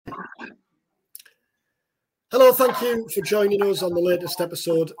Hello, thank you for joining us on the latest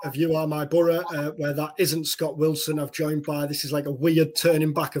episode of You Are My Boro, where that isn't Scott Wilson. I've joined by, this is like a weird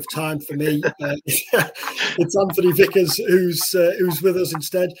turning back of time for me. It's Anthony Vickers who's with us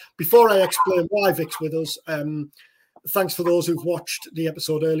instead. Before I explain why Vic's with us, thanks for those who've watched the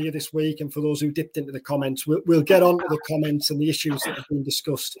episode earlier this week and for those who dipped into the comments. We'll get on to the comments and the issues that have been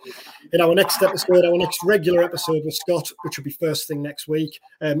discussed in our next episode, our next regular episode with Scott, which will be first thing next week.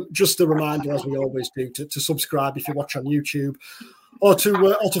 Just a reminder, as we always do, to subscribe if you watch on YouTube, or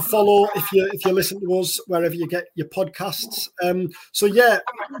to follow if you listen to us wherever you get your podcasts.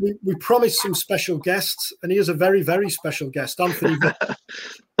 We promised some special guests, and here's a very, very special guest, Anthony.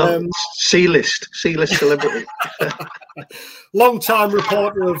 C-list celebrity. Long-time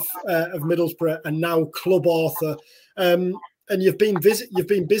reporter of Middlesbrough and now club author. And you've been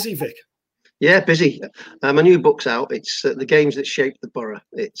busy, Vic. Yeah, busy. My new book's out. It's The Games That Shaped the Borough.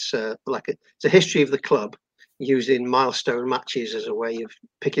 It's it's a history of the club, using milestone matches as a way of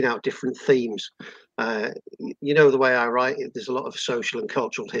picking out different themes. You know the way I write, there's a lot of social and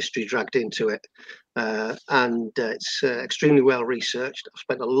cultural history dragged into it, and it's extremely well researched. I've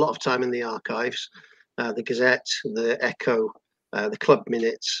spent a lot of time in the archives, the Gazette, the Echo, the club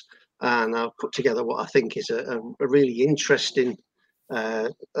minutes, and I've put together what I think is a really interesting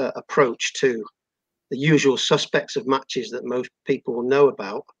approach to the usual suspects of matches that most people will know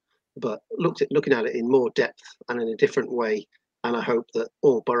about, but looking at it in more depth and in a different way. And I hope that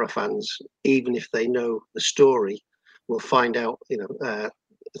all Borough fans, even if they know the story, will find out,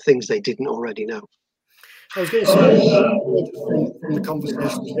 things they didn't already know. I was going to say, from the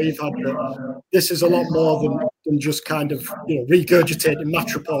conversations we've had, that this is a lot more than just kind of regurgitating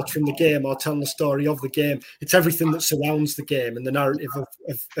match reports from the game or telling the story of the game. It's everything that surrounds the game and the narrative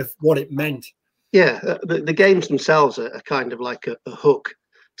of what it meant. Yeah, the games themselves are kind of like a hook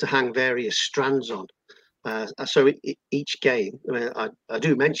to hang various strands on. So each game, I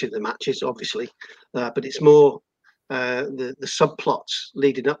do mention the matches, obviously, but it's more the subplots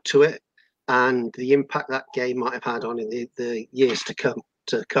leading up to it and the impact that game might have had on in the years to come.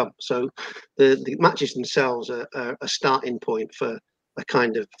 So the matches themselves are a starting point for a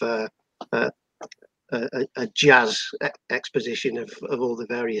kind of a jazz exposition of all the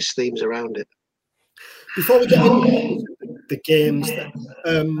various themes around it. Before we get into the games, then,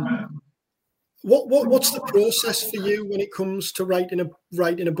 what's the process for you when it comes to writing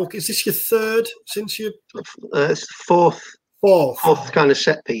a book? Is this your third since you? It's the fourth kind of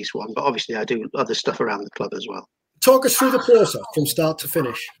set piece one, but obviously I do other stuff around the club as well. Talk us through the process from start to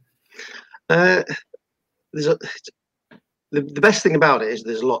finish. The best thing about it is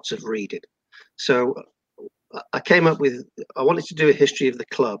there's lots of reading. So I wanted to do a history of the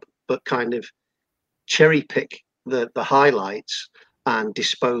club, but kind of cherry pick the highlights and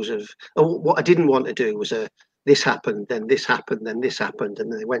dispose of. What I didn't want to do was this happened, then this happened, then this happened,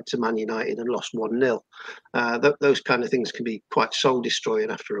 and then they went to Man United and lost 1-0. Those kind of things can be quite soul destroying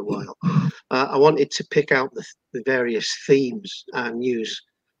after a while. I wanted to pick out the various themes and use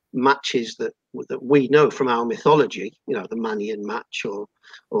matches that we know from our mythology, the Manian match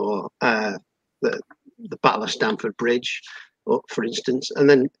or the Battle of Stamford Bridge, for instance, and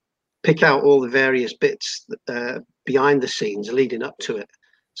then pick out all the various bits behind the scenes leading up to it.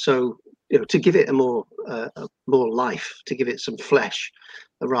 So, to give it a more life, to give it some flesh,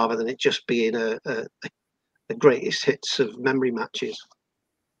 rather than it just being a greatest hits of memory matches.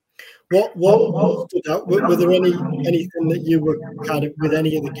 What stood out? Were there anything that you were kind of, with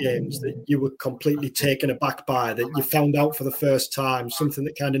any of the games, that you were completely taken aback by, that you found out for the first time, something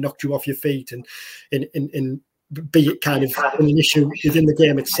that kind of knocked you off your feet, and in be it kind of an issue within the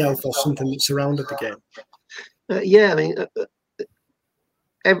game itself or something that surrounded the game?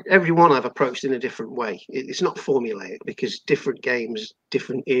 Every one I've approached in a different way. It's not formulaic because different games,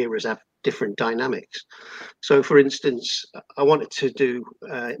 different eras have different dynamics. So, for instance, I wanted to do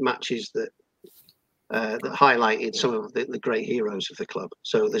matches that highlighted some of the great heroes of the club.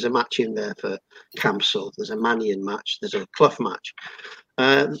 So there's a match in there for Camsell, there's a Manian match, there's a Clough match.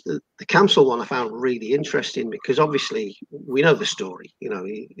 The Camsell one I found really interesting because obviously we know the story.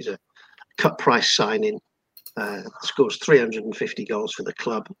 He's a cut price signing, scores 350 goals for the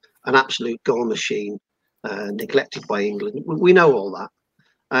club, an absolute goal machine, neglected by England. We know all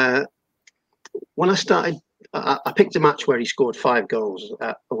that. When I started, I picked a match where he scored 5 goals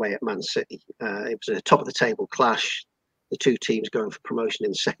away at Man City. It was a top of the table clash, the two teams going for promotion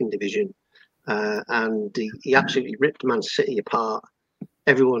in the second division, and he absolutely ripped Man City apart.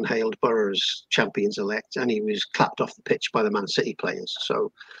 Everyone hailed Boro as champions elect, and he was clapped off the pitch by the Man City players.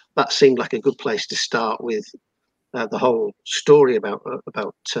 So that seemed like a good place to start with the whole story about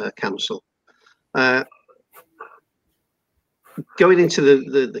Camsell. going into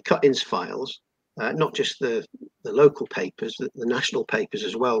the cut-ins files, not just the local papers, the national papers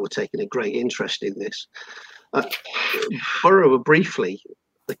as well were taking a great interest in this. Boro were briefly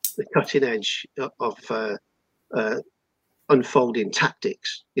the cutting edge of unfolding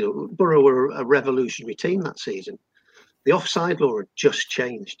tactics. Boro were a revolutionary team that season. The offside law had just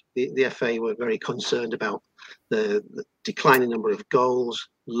changed. The FA were very concerned about the declining number of goals,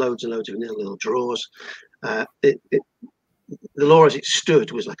 loads and loads of nil-nil draws. The law as it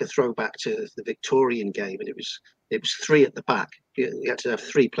stood was like a throwback to the Victorian game, and it was three at the back. You had to have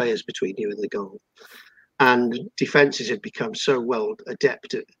three players between you and the goal. And defences had become so well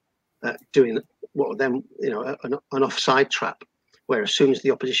adept at doing what then, an offside trap, where as soon as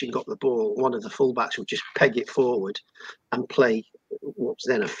the opposition got the ball, one of the fullbacks would just peg it forward and play what was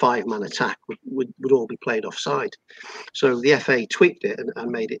then a 5-man attack would all be played offside. So the FA tweaked it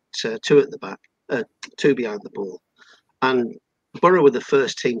and made it two at the back, two behind the ball. And Boro were the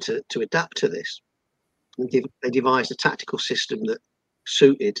first team to adapt to this. They devised a tactical system that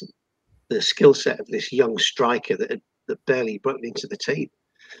suited the skill set of this young striker that barely broken into the team,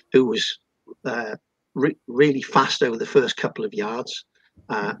 who was really fast over the first couple of yards,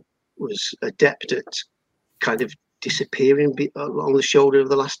 was adept at kind of disappearing along the shoulder of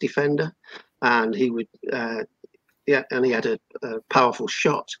the last defender, and he would and he had a powerful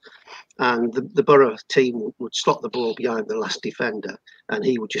shot. And the Boro team would slot the ball behind the last defender, and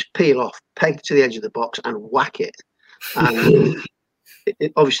he would just peel off, peg to the edge of the box, and whack it. And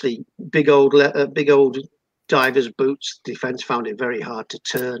obviously, big old divers' boots. Defence found it very hard to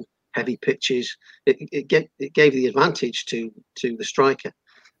turn. Heavy pitches. It gave the advantage to the striker.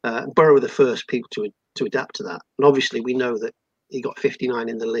 Boro were the first people to adapt to that. And obviously, we know that he got 59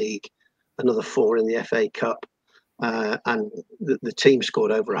 in the league, another 4 in the FA Cup. And the team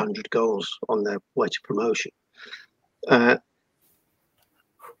scored over 100 goals on their way to promotion.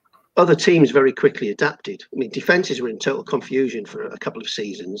 Other teams very quickly adapted. I mean, defences were in total confusion for a couple of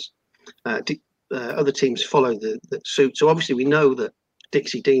seasons. Other teams followed the suit. So obviously we know that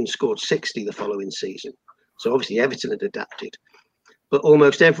Dixie Dean scored 60 the following season. So obviously Everton had adapted. But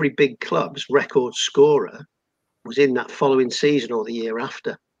almost every big club's record scorer was in that following season or the year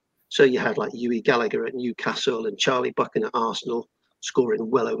after. So you had like Hughie Gallagher at Newcastle and Charlie Buchan at Arsenal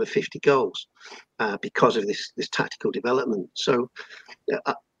scoring well over 50 goals because of this tactical development. So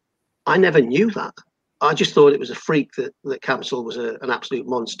I never knew that. I just thought it was a freak that Campsall was an absolute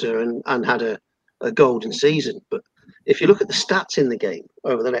monster and had a golden season. But if you look at the stats in the game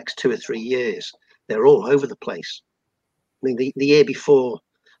over the next 2 or 3 years, they're all over the place. I mean, the year before,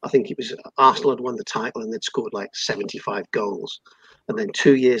 I think it was Arsenal had won the title and they'd scored like 75 goals. And then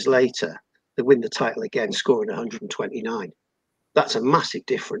 2 years later, they win the title again, scoring 129. That's a massive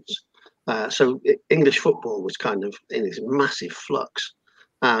difference. So English football was kind of in this massive flux,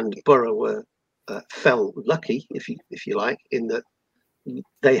 and Boro fell lucky, if you like, in that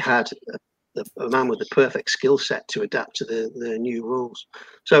they had a man with the perfect skill set to adapt to the new rules.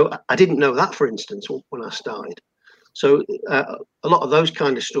 So I didn't know that, for instance, when I started. So a lot of those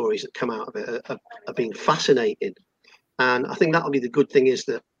kind of stories that come out of it have been fascinating. And I think that'll be the good thing, is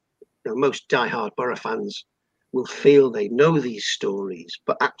that most diehard Boro fans will feel they know these stories,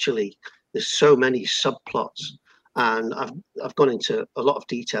 but actually there's so many subplots. And I've gone into a lot of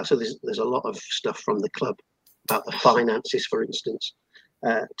detail. So there's a lot of stuff from the club about the finances, for instance.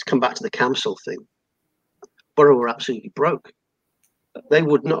 To come back to the Campsall thing, Boro were absolutely broke. They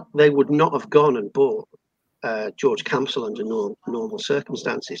would not have gone and bought George Campsall under normal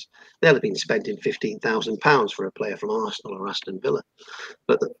circumstances. They'll have been spending £15,000 for a player from Arsenal or Aston Villa.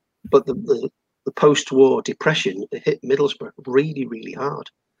 But the post-war depression hit Middlesbrough really, really hard.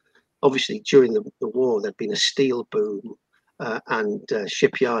 Obviously, during the war, there'd been a steel boom and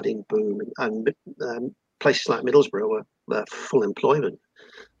shipyarding boom, and places like Middlesbrough were full employment.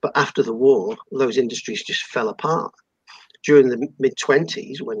 But after the war, those industries just fell apart. During the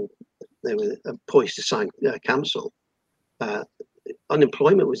mid-20s, when they were poised to sign Campsall,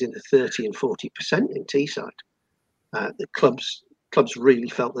 unemployment was in the 30 and 40% in Teesside. The clubs really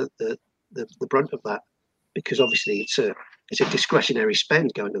felt the brunt of that, because obviously it's a discretionary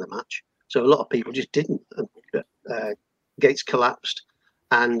spend going to the match. So a lot of people just didn't. Gates collapsed,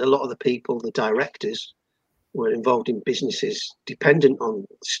 and a lot of the people, the directors, were involved in businesses dependent on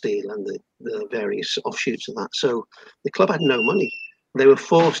steel and the various offshoots of that. So the club had no money. They were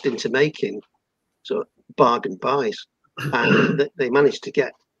forced into making sort of bargain buys, and they managed to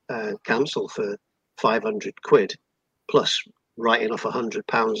get Campsall for 500 quid, plus writing off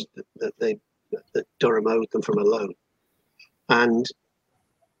 £100 that Durham owed them from a loan. And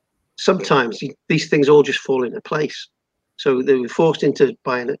sometimes these things all just fall into place. So they were forced into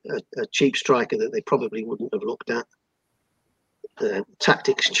buying a cheap striker that they probably wouldn't have looked at. The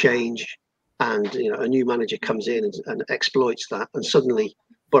tactics change, and a new manager comes in and exploits that, and suddenly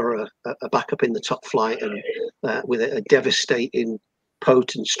Boro are back up in the top flight, and with a devastating,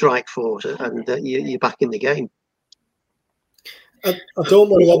 potent strike force, and you're back in the game. I don't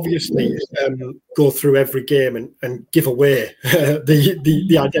want to obviously go through every game and give away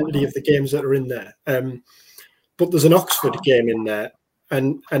the identity of the games that are in there. But there's an Oxford game in there,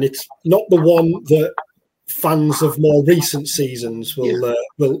 and it's not the one that fans of more recent seasons will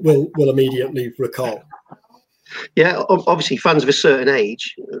immediately recall. Yeah, obviously, fans of a certain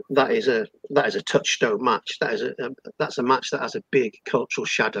age, that is a touchstone match. That's a match that has a big cultural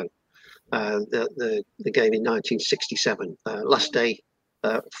shadow. The game in 1967, last day,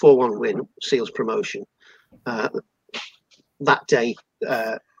 4-1 win, seals promotion. That day,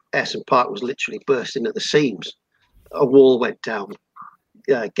 Ayresome Park was literally bursting at the seams. A wall went down.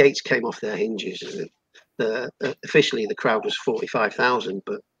 Gates came off their hinges. Officially, the crowd was 45,000,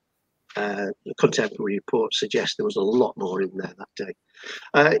 but the contemporary reports suggest there was a lot more in there that day.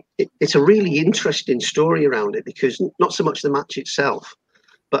 It's a really interesting story around it, because not so much the match itself,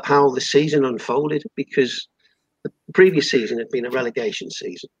 but how the season unfolded, because the previous season had been a relegation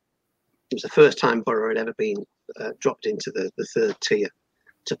season. It was the first time Boro had ever been dropped into the third tier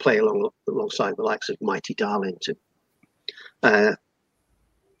to play alongside the likes of mighty Darlington.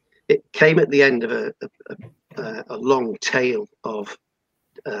 It came at the end of a long tale of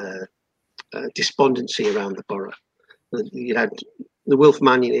despondency around the Boro. You had the Wilf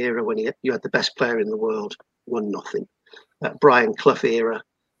Mannion era, when you had the best player in the world, 1-0. Brian Clough era,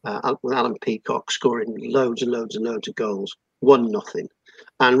 with Alan Peacock scoring loads and loads and loads of goals, 1-0.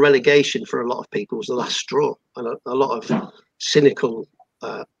 And relegation for a lot of people was the last straw. And a lot of cynical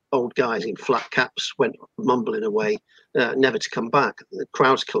old guys in flat caps went mumbling away, never to come back. The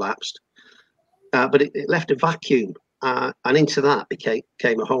crowds collapsed. But it left a vacuum. And into that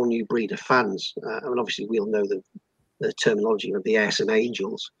came a whole new breed of fans. And obviously, we all know the terminology of the Ayresome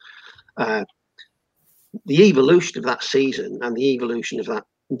Angels. The evolution of that season and the evolution of that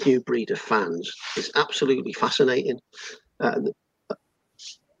new breed of fans is absolutely fascinating. The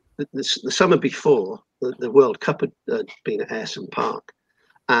summer before, the World Cup had been at Ayresome Park,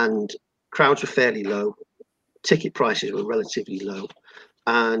 and crowds were fairly low. Ticket prices were relatively low,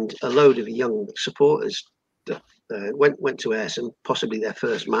 and a load of young supporters went to Ayresome, possibly their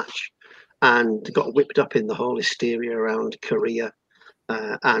first match, and got whipped up in the whole hysteria around Korea.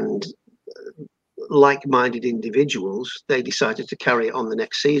 And like-minded individuals, they decided to carry it on the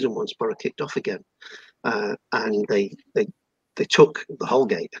next season once Boro kicked off again, and they took the whole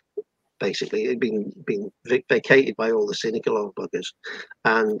gate. Basically, it had been vacated by all the cynical old buggers,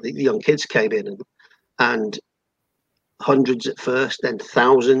 and the young kids came in, and hundreds at first, then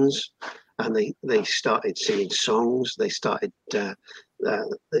thousands, and they started singing songs. They started. There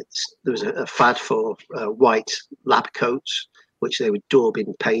was a fad for white lab coats, which they would daub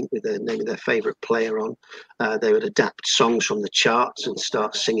in paint with the name of their favourite player on. They would adapt songs from the charts and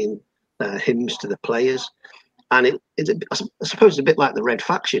start singing hymns to the players. And I suppose it's a bit like the Red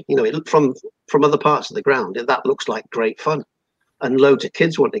Faction. It looked from other parts of the ground, that looks like great fun. And loads of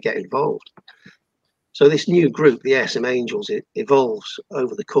kids want to get involved. So this new group, the Ayresome Angels, it evolves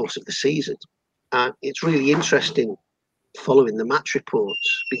over the course of the season. And it's really interesting following the match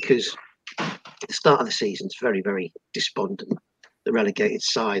reports, because the start of the season is very, very despondent. The relegated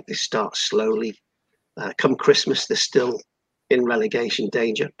side, they start slowly. Come Christmas, they're still in relegation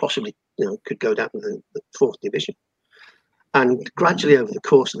danger, possibly could go down to the fourth division. And gradually over the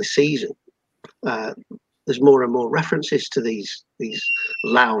course of the season, there's more and more references to these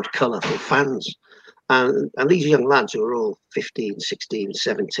loud, colourful fans. And these young lads who are all 15, 16,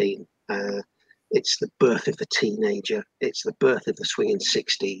 17, it's the birth of the teenager. It's the birth of the swinging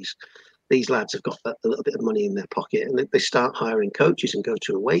 60s. These lads have got a little bit of money in their pocket, and they start hiring coaches and go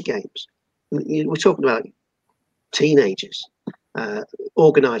to away games. We're talking about teenagers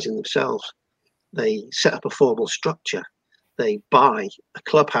organising themselves. They set up a formal structure. They buy a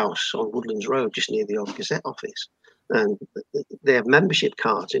clubhouse on Woodlands Road, just near the old Gazette office, and they have membership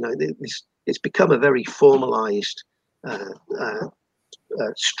cards. It's become a very formalised,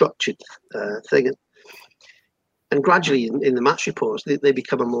 structured thing. And gradually, in the match reports, they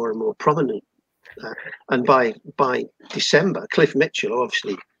become a more and more prominent. And by December, Cliff Mitchell,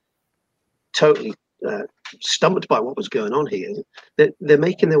 obviously totally stumped by what was going on here, they're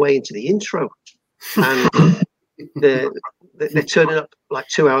making their way into the intro, and they're turning up like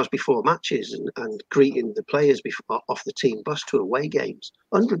 2 hours before matches and greeting the players off the team bus to away games,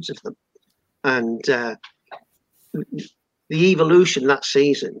 hundreds of them. And the evolution that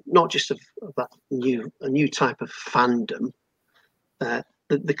season, not just of that a new type of fandom,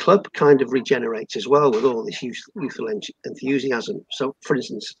 the club kind of regenerates as well with all this youthful enthusiasm. So, for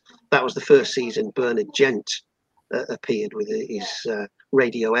instance, that was the first season Bernard Gent appeared with his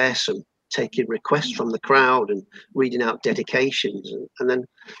radio airsom, taking requests from the crowd and reading out dedications. And then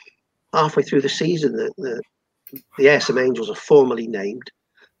halfway through the season, the Ayrsham Angels are formally named.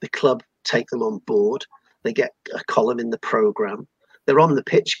 The club take them on board. They get a column in the programme. They're on the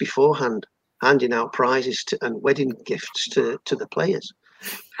pitch beforehand, handing out prizes and wedding gifts to the players.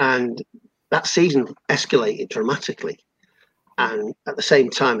 And that season escalated dramatically. And at the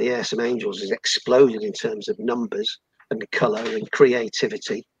same time, the Ayrsham Angels has exploded in terms of numbers and colour and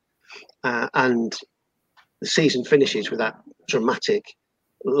creativity. And the season finishes with that dramatic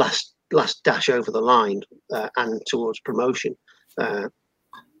last dash over the line and towards promotion.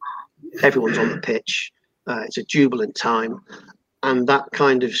 Everyone's on the pitch. It's a jubilant time, and that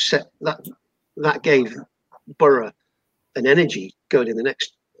kind of that gave Boro an energy going into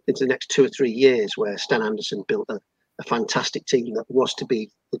the next 2 or 3 years, where Stan Anderson built a fantastic team that was to be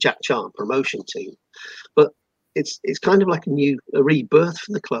the Jack Charlton promotion team. But it's kind of like a rebirth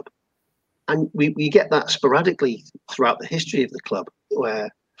for the club, and we get that sporadically throughout the history of the club, where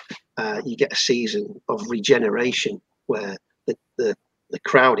you get a season of regeneration where the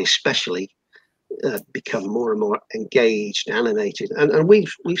crowd especially become more and more engaged, animated, and we've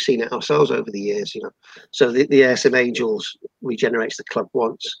seen it ourselves over the years, you know. So the Ayrsham Angels regenerates the club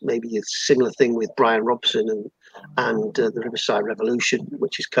once, maybe a similar thing with Brian Robson and the Riverside Revolution,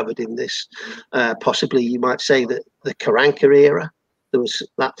 which is covered in this. Possibly you might say that the Karanka era,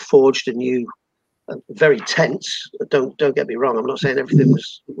 that forged a new, very tense. Don't get me wrong. I'm not saying everything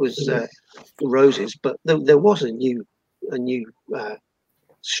was roses, but there was a new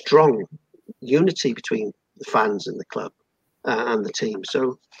strong unity between the fans and the club and the team.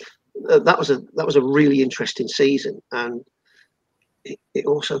 So that was a really interesting season, and it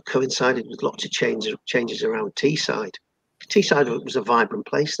also coincided with lots of changes around Teesside. Teesside was a vibrant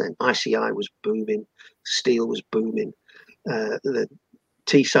place then. ICI was booming, Steel was booming. The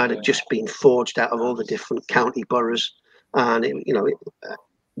Teesside had just been forged out of all the different county boroughs, and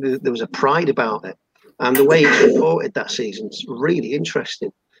there was a pride about it. And the way it's reported that season is really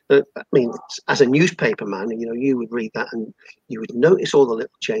interesting. I mean, as a newspaper man, you would read that and you would notice all the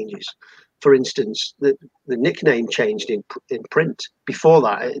little changes. For instance, the nickname changed in print. Before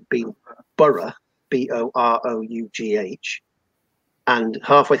that, it had been Borough, Boroughh, and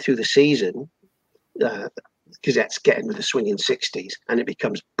halfway through the season, Gazette's getting with the swinging 60s, and it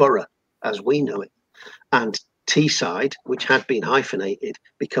becomes Borough as we know it. And Teesside, which had been hyphenated,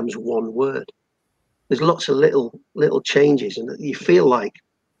 becomes one word. There's lots of little changes, and you feel like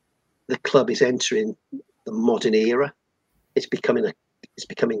the club is entering the modern era. It's becoming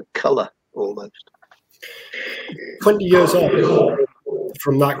colour almost. 20 years on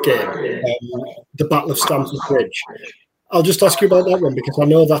from that game, the Battle of Stamford Bridge. I'll just ask you about that one, because I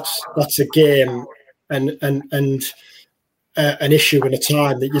know that's a game and an issue in a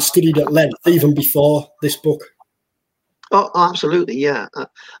time that you studied at length even before this book. Oh, absolutely, yeah.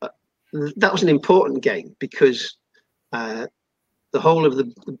 That was an important game because the whole of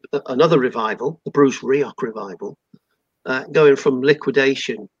another revival, the Bruce Rioch revival, going from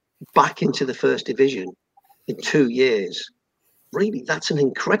liquidation back into the First Division in 2 years, really, that's an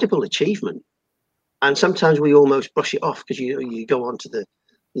incredible achievement. And sometimes we almost brush it off because you go on to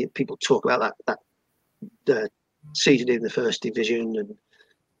people talk about that season in the First Division, and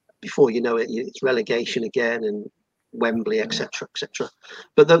before you know it, it's relegation again and Wembley, etc., etc.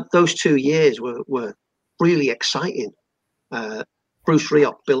 But those 2 years were really exciting. Bruce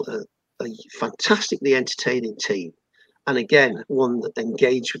Rioch built a fantastically entertaining team, and again one that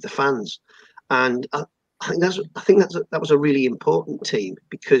engaged with the fans. And I think that was a really important team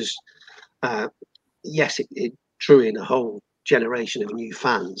because yes, it drew in a whole generation of new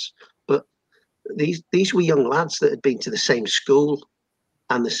fans, but these were young lads that had been to the same school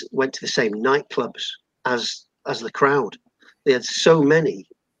and went to the same nightclubs as the crowd. They had so many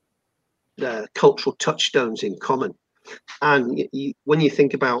cultural touchstones in common. And when you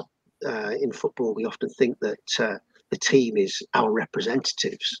think about in football, we often think that the team is our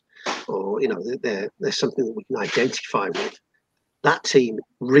representatives, or there's something that we can identify with. That team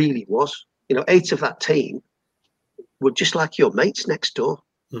really was. 8 of that team were just like your mates next door,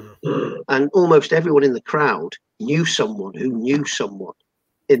 and almost everyone in the crowd knew someone who knew someone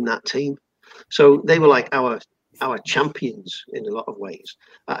in that team. So they were like our champions in a lot of ways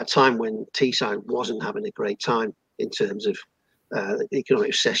at a time when Teesside wasn't having a great time in terms of economic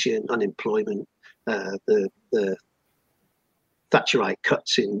recession, unemployment, the Thatcherite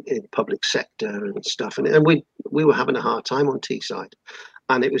cuts in public sector and stuff, and we were having a hard time on Teesside,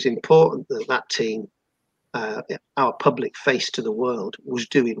 and it was important that team, our public face to the world, was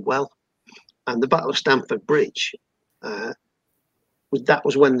doing well. And the Battle of Stamford Bridge, that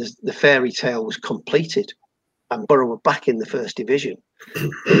was when the fairy tale was completed, and Boro were back in the First Division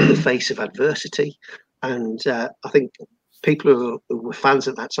in the face of adversity. And I think people who were fans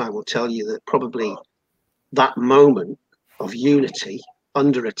at that time will tell you that probably that moment of unity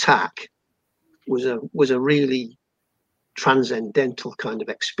under attack was a really transcendental kind of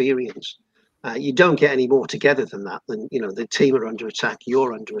experience. You don't get any more together than that. Than the team are under attack,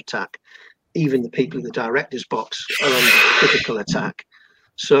 you're under attack. Even the people in the director's box are under critical attack.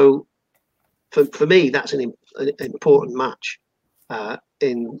 So, for me, that's an important match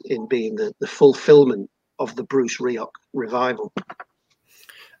in being the fulfilment of the Bruce Rioch revival.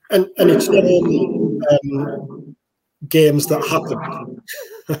 And it's not only games that happen.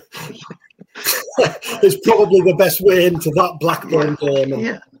 It's probably the best way into that Blackburn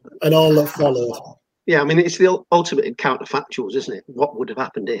game and all that followed. Yeah, I mean, it's the ultimate in counterfactuals, isn't it? What would have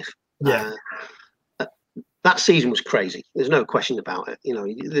happened if? Yeah. That season was crazy. There's no question about it.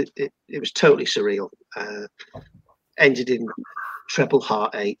 It was totally surreal. Ended in treble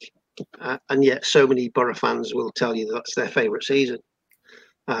heartache. And yet so many Boro fans will tell you that's their favourite season.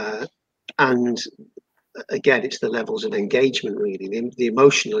 And again, it's the levels of engagement, really, the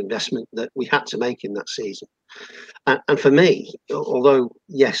emotional investment that we had to make in that season. And for me, although,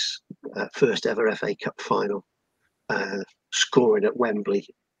 yes, first ever FA Cup final, scoring at Wembley,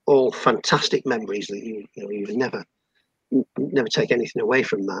 all fantastic memories that you never take anything away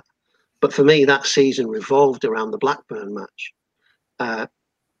from that. But for me, that season revolved around the Blackburn match.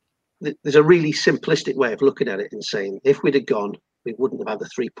 There's a really simplistic way of looking at it and saying, if we'd have gone, we wouldn't have had the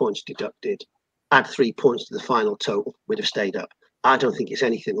 3 points deducted. Add 3 points to the final total, we'd have stayed up. I don't think it's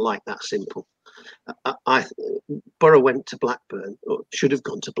anything like that simple. Boro went to Blackburn, or should have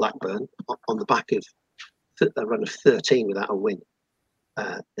gone to Blackburn, on the back of a run of 13 without a win.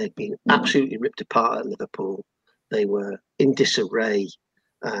 They'd been absolutely ripped apart at Liverpool. They were in disarray.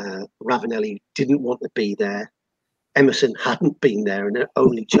 Ravanelli didn't want to be there. Emerson hadn't been there and had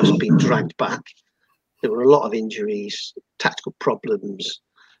only just been dragged back. There were a lot of injuries, tactical problems.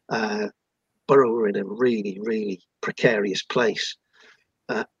 Boro were in a really, really precarious place.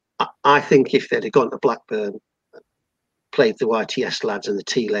 I think if they'd have gone to Blackburn, played the YTS lads and the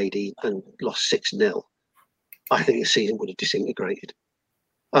tea lady and lost 6-0, I think the season would have disintegrated.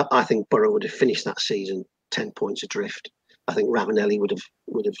 I think Boro would have finished that season 10 points adrift. I think Ravanelli would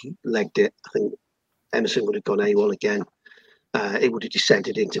have legged it. I think Emerson would have gone AWOL again. It would have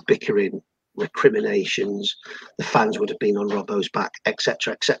descended into bickering, recriminations. The fans would have been on Robbo's back,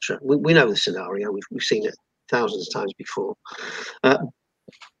 etc., etc. We know the scenario. We've seen it thousands of times before.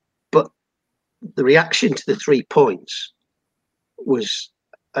 But the reaction to the 3 points was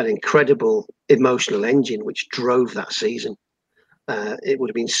an incredible emotional engine which drove that season. It would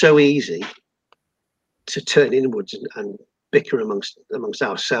have been so easy to turn inwards and bicker amongst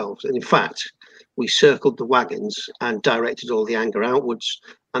ourselves. And in fact, we circled the wagons and directed all the anger outwards.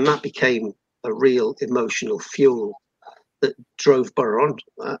 And that became a real emotional fuel that drove Boro on.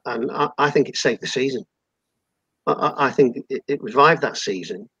 And I think it saved the season. I think it revived that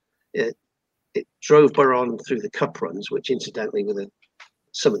season. It drove Boro on through the cup runs, which incidentally were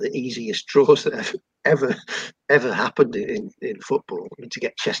some of the easiest draws that have ever happened in football. I mean, to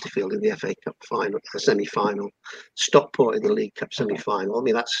get Chesterfield in the FA Cup final, semi-final, Stockport in the League Cup semi-final. I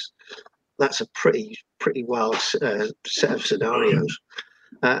mean, that's a pretty wild set of scenarios.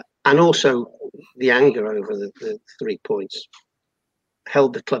 And also the anger over the 3 points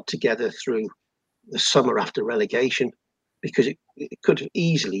held the club together through the summer after relegation, because it could have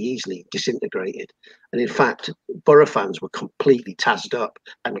easily disintegrated. And in fact, Boro fans were completely tazzed up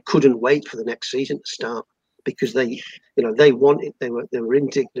and couldn't wait for the next season to start, because they were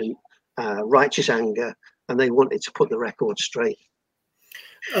indignant, righteous anger, and they wanted to put the record straight.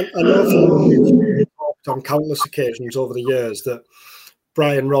 I know you've talked on countless occasions over the years that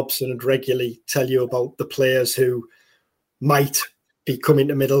Brian Robson would regularly tell you about the players who might be coming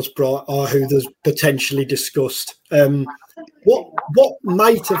to Middlesbrough or who there's potentially discussed. What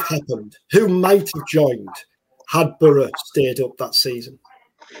might have happened? Who might have joined had Boro stayed up that season?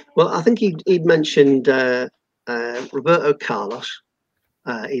 Well, I think he'd mentioned Roberto Carlos.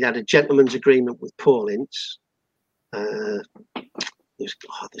 He'd had a gentleman's agreement with Paul Ince. There's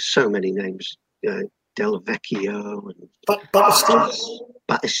so many names. Del Vecchio and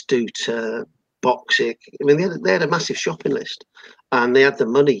Batistuta, Boxic. I mean, they had a massive shopping list, and they had the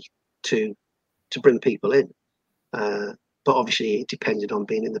money to bring people in. but obviously it depended on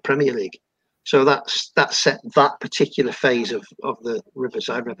being in the Premier League. So that set that particular phase of the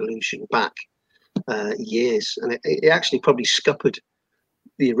Riverside Revolution back years, and it actually probably scuppered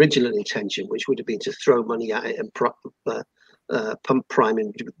the original intention, which would have been to throw money at it and pump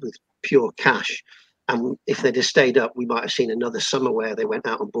priming with pure cash. And if they'd have stayed up, we might have seen another summer where they went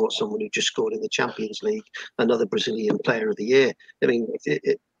out and bought someone who just scored in the Champions League, another Brazilian Player of the Year. I mean,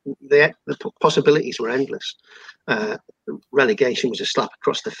 the possibilities were endless. Relegation was a slap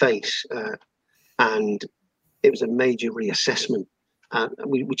across the face, and it was a major reassessment.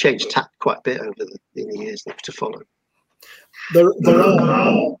 We changed tack quite a bit over in the years to follow. There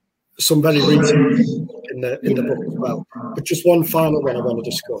are some very recent in the book as well, but just one final one I want to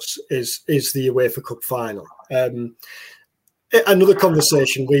discuss is the UEFA Cup final. Another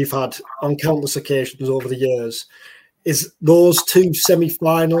conversation we've had on countless occasions over the years is those two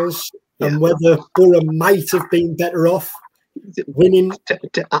semi-finals and whether Boro might have been better off winning.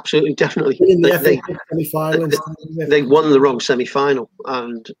 Absolutely, definitely. Winning the FA Cup semi-final. They won the wrong semi-final,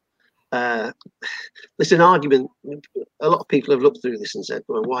 and there's an argument. A lot of people have looked through this and said,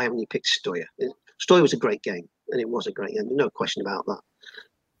 well, why haven't you picked Stoya? Stoya was a great game, and it was a great game. No question about that.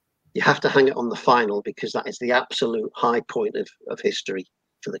 You have to hang it on the final because that is the absolute high point of history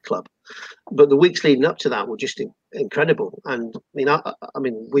for the club. But the weeks leading up to that were just incredible. And I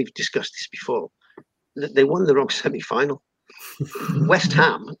mean, we've discussed this before. They won the wrong semi-final. West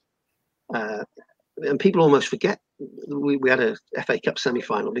Ham, and people almost forget we had a FA Cup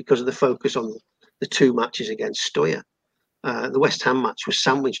semi-final because of the focus on the two matches against Stoya. The West Ham match was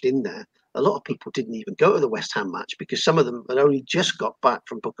sandwiched in there. A lot of people didn't even go to the West Ham match because some of them had only just got back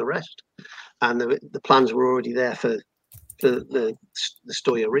from Bucharest, and the plans were already there for the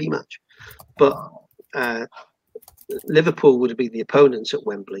Stoya rematch. But Liverpool would have been the opponents at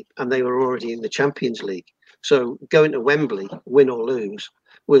Wembley, and they were already in the Champions League. So going to Wembley, win or lose,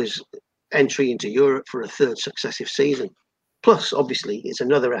 was entry into Europe for a third successive season. Plus, obviously, it's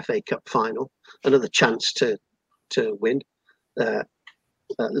another FA Cup final, another chance to win.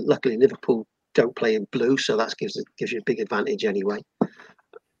 Luckily, Liverpool don't play in blue, so that gives you a big advantage anyway.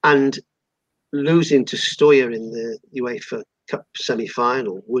 And losing to Stoya in the UEFA Cup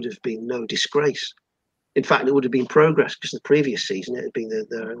semi-final would have been no disgrace. In fact, it would have been progress because the previous season it had been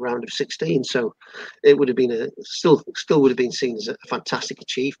the round of 16. So it would have been still would have been seen as a fantastic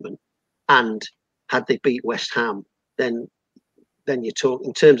achievement. And had they beat West Ham, then you talk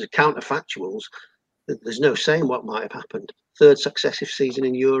in terms of counterfactuals. There's no saying what might have happened. Third successive season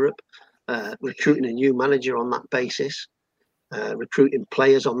in Europe, recruiting a new manager on that basis, recruiting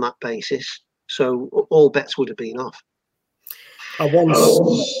players on that basis. So all bets would have been off. I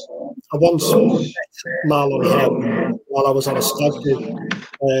once met Marlon Hale while I was on a stag do,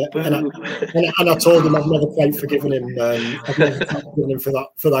 and I told him I've never quite forgiven him. I've never quite forgiven him for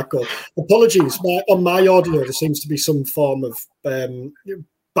that goal. Apologies, on my audio there seems to be some form of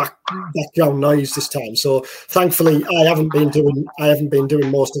background noise this time. So thankfully, I haven't been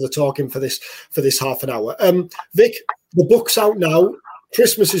doing most of the talking for this half an hour. Vic, the book's out now.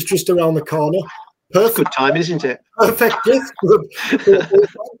 Christmas is just around the corner. Perfect. Good time, isn't it? Perfect.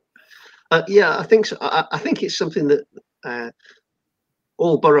 Yeah, I think so. I think it's something that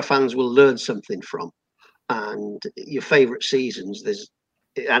all Boro fans will learn something from. And your favourite seasons,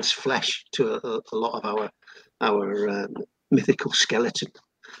 it adds flesh to a lot of our mythical skeleton.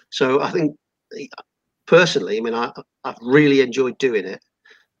 So I think, personally, I mean, I've really enjoyed doing it.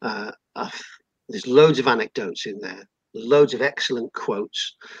 There's loads of anecdotes in there, loads of excellent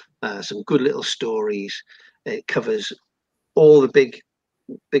quotes, some good little stories. It covers all the big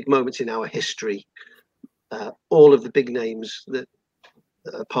moments in our history, all of the big names that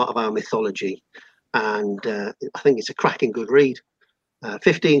are part of our mythology. And I think it's a cracking good read.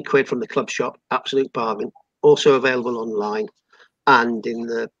 15 quid from the club shop, absolute bargain. Also available online and in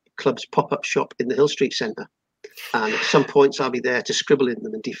the club's pop-up shop in the Hill Street Centre. And at some points I'll be there to scribble in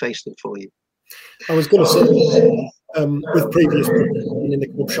them and deface them for you. I was going to say, with previous people in the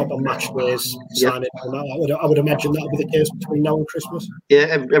club shop on match days, signing, I would imagine that would be the case between now and Christmas.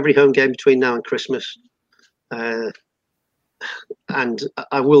 Yeah, every home game between now and Christmas. And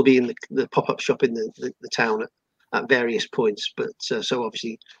I will be in the pop-up shop in the town at various points. But so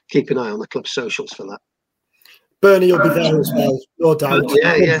obviously keep an eye on the club socials for that. Bernie will be there as well, no doubt.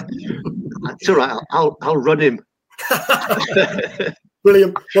 Yeah. It's all right. I'll run him.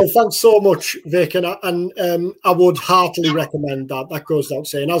 Brilliant. Well, thanks so much, Vic, and I would heartily recommend that. That goes without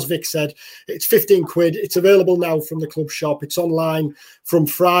saying. As Vic said, it's 15 quid. It's available now from the club shop. It's online from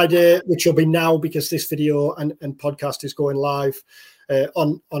Friday, which will be now because this video and podcast is going live.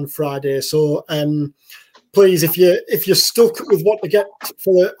 on Friday. So please, if you're stuck with what to get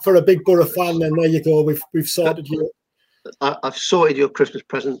for a big Boro fan, then there you go. We've sorted you. I've sorted your Christmas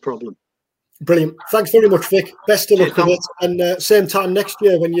present problem. Brilliant. Thanks very much, Vic. Best of luck with it, and same time next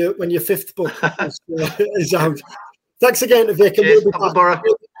year when your fifth book is out. Thanks again to Vic, and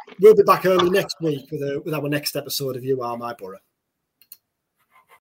we'll be back early next week with our next episode of You Are My Boro.